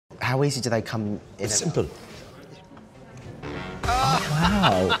how easy do they come in? It's simple.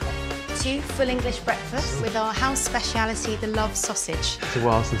 Wow. 2 full English breakfasts with our house speciality, the love sausage. It's a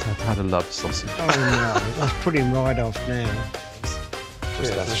while since I've had a love sausage. Oh no, let's put him right off now.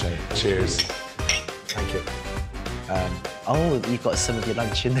 Just that's a shame. Cheers. Thank you. Oh, you've got some of your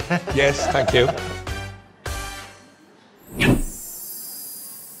lunch in there. Yes, thank you.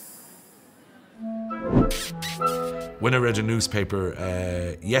 When I read a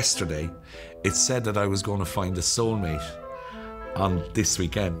newspaper yesterday, it said that I was going to find a soulmate on this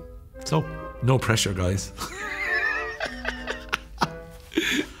weekend. So, no pressure, guys.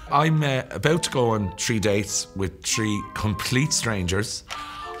 I'm about to go on 3 dates with 3 complete strangers.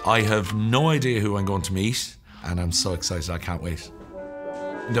 I have no idea who I'm going to meet, and I'm so excited, I can't wait.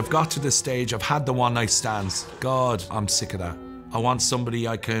 And I've got to this stage, I've had the one-night stands. God, I'm sick of that. I want somebody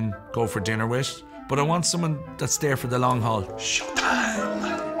I can go for dinner with, but I want someone that's there for the long haul.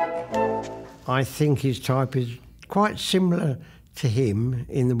 Showtime! I think his type is quite similar to him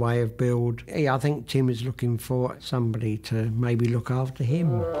in the way of build. I think Tim is looking for somebody to maybe look after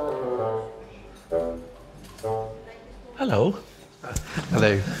him. Hello.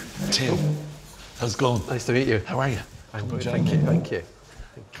 Hello. Tim. How's it going? Nice to meet you. How are you? I'm good, thank you. Thank you.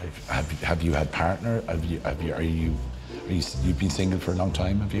 Have you had partner? You've been single for a long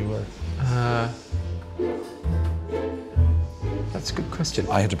time? Have you? Or? That's a good question.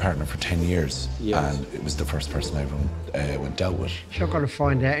 I had a partner for 10 years, Yes. and it was the first person I ever went out with. So I've got to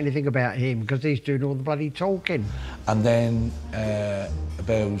find out anything about him because he's doing all the bloody talking. And then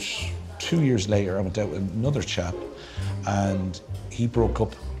about 2 years later, I went out with another chap, and he broke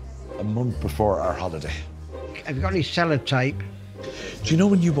up a month before our holiday. Have you got any sellotape? Do you know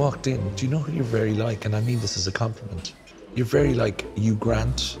when you walked in, do you know who you're very like? And I mean this as a compliment. You're very like Hugh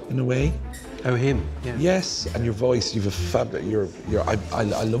Grant in a way. Oh, him? Yeah. Yes, and your voice, you've a fabulous,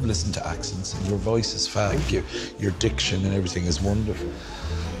 I love listening to accents, and your voice is fab. Thank you. Your diction and everything is wonderful.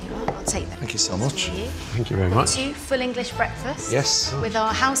 I'll take them. Thank you so much. Thank you very much. 2 full English breakfasts. Yes. With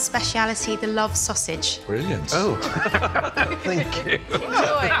our house speciality, the love sausage. Brilliant. Oh, thank you.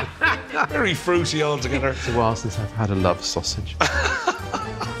 Enjoy. Very fruity altogether. It's a while since I've had a love sausage.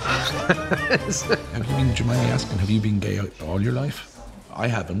 Have you been, do you mind me asking, have you been gay all your life? I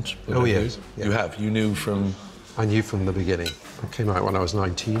haven't. But Oh, I yeah. do. You have. You knew from... I knew from the beginning. I came out when I was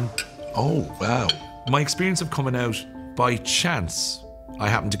 19. Oh, wow. My experience of coming out by chance, I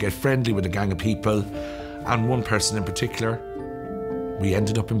happened to get friendly with a gang of people, and one person in particular. We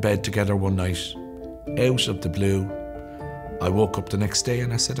ended up in bed together one night, out of the blue. I woke up the next day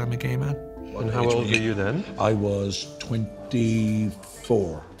and I said, I'm a gay man. And how old were you then? I was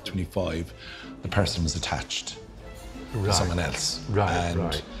 24, 25. The person was attached to someone else. Right, and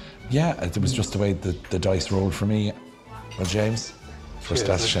right. Yeah, it was just the way the dice rolled for me. Well, James, first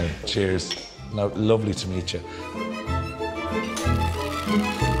class show. Cheers. No, lovely to meet you.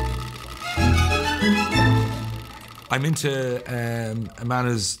 I'm into a man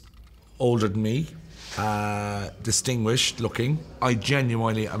who's older than me, distinguished looking. I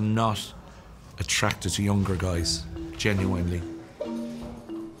genuinely am not attracted to younger guys. Genuinely.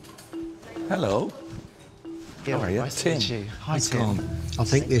 Hello. Yeah, How are you? nice to Tim. meet you. Hi, How's it Tim. going? I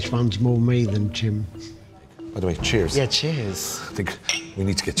think this one's more me than Tim. By the way, cheers. Yeah, cheers. I think we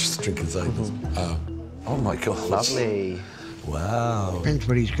need to get just a drink inside this. Oh my God. Lovely. Wow. Depends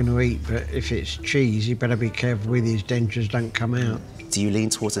what he's going to eat, but if it's cheese, he better be careful with his dentures don't come out. Do you lean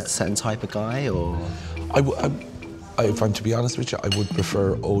towards a certain type of guy, or...? If I'm to be honest with you, I would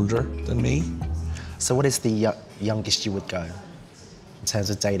prefer older than me. So what is the youngest you would go in terms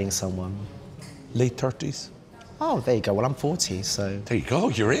of dating someone? Late 30s. Oh, there you go. Well, I'm 40, so... There you go,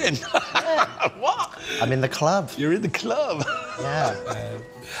 you're in. What? I'm in the club. You're in the club. Yeah.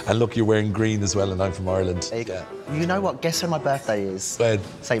 And look, you're wearing green as well, and I'm from Ireland. There you go. You know what? Guess when my birthday is? When?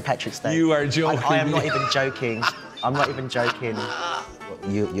 St. Patrick's Day. You are joking. I am not even joking. I'm not even joking.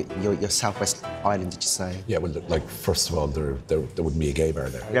 You're Southwest Island, did you say? Yeah, well, look, like, first of all, there wouldn't be a gay bar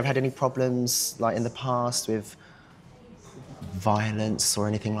there. Have you ever had any problems, like, in the past with violence or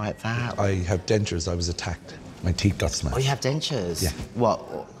anything like that? I have dentures. I was attacked. My teeth got smashed. Oh, you have dentures? Yeah. What,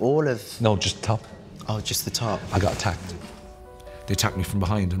 all of... No, just top. Oh, just the top? I got attacked. They attacked me from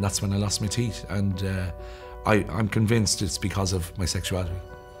behind, and that's when I lost my teeth. And I'm convinced it's because of my sexuality.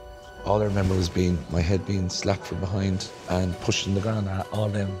 All I remember was my head being slapped from behind and pushed in the ground, and all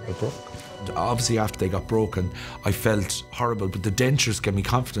them were broke. Obviously, after they got broken, I felt horrible, but the dentures gave me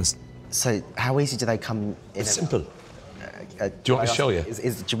confidence. So, how easy do they come in? It's simple. Do you want me to show you?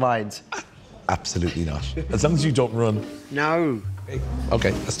 Do you mind? Absolutely not. As long as you don't run. No.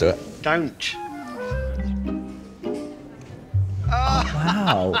 Okay, let's do it. Don't.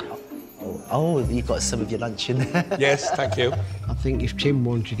 Wow. Oh, you got some of your lunch in there. Yes, thank you. I think if Tim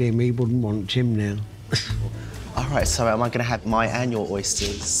wanted him, he wouldn't want Tim now. All right, so am I going to have my and your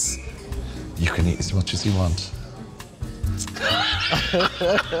oysters? You can eat as much as you want.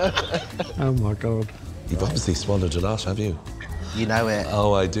 Oh, my God. You've obviously swallowed a lot, have you? You know it.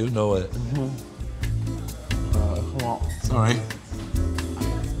 Oh, I do know it. Sorry.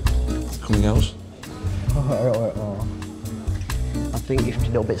 It's coming out. I think it's a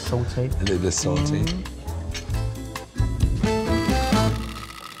little bit salty. A little bit salty.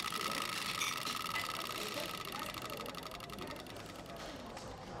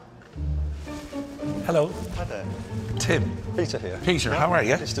 Hello. Hi there. Tim. Peter here. Peter, how are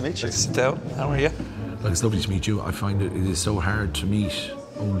you? Nice to meet you. Sit down. How are you? Look, it's lovely to meet you. I find it is so hard to meet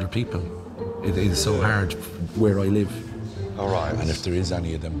older people. It is so hard where I live. All right. And if there is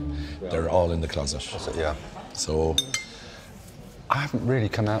any of them, they're all in the closet. Yeah. So I haven't really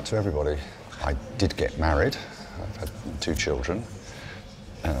come out to everybody. I did get married. I've had 2 children.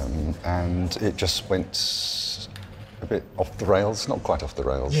 And it just went a bit off the rails, not quite off the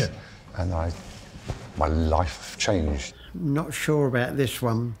rails. Yeah. And my life changed. Not sure about this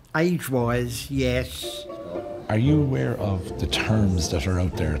one. Age-wise, yes. are you aware of the terms that are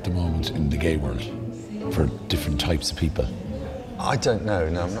out there at the moment in the gay world for different types of people? I don't know,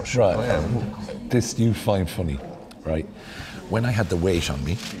 no, I'm not sure I am. This you find funny, right? When I had the weight on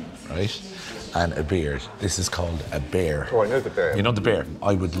me, right, and a beard, this is called a bear. Oh, I know the bear. You know the bear?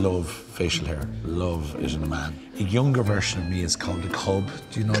 I would love facial hair, love it in a man. A younger version of me is called a cub.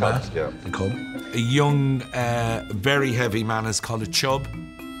 Do you know Cub, that? yeah. The cub. A young, very heavy man is called a chub.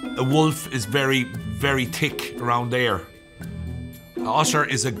 A wolf is very, very thick around there. An otter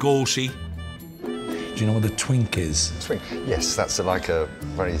is a goatee. Do you know what a twink is? Twink. Yes, that's like a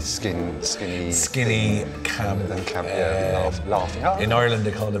very skinny... Skinny camp. Laughing. In Ireland,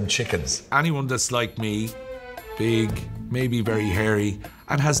 they call them chickens. Anyone that's like me, big, maybe very hairy,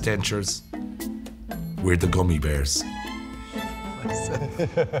 and has dentures, we're the gummy bears.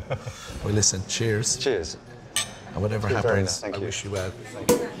 Well, listen, cheers. Cheers. And whatever You're very happens, nice. Thank I you. wish you well.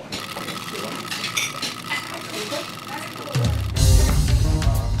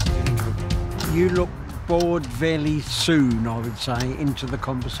 You look bored fairly soon, I would say, into the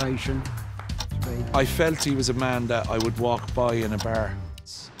conversation. I felt he was a man that I would walk by in a bar.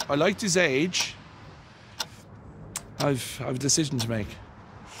 I liked his age. I've a decision to make.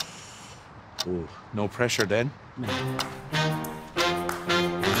 Ooh, no pressure then. Good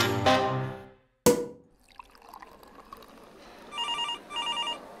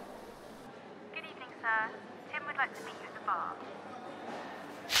evening, sir. Tim would like to meet you at the bar.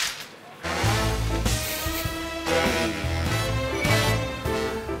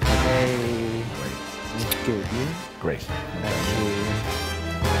 Hey. Good, yeah? Great.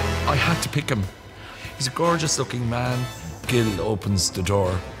 I had to pick him. He's a gorgeous looking man. Gil opens the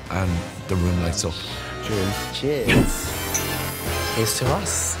door and the room lights up. Cheers. Cheers. Here's to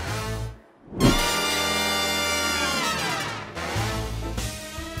us.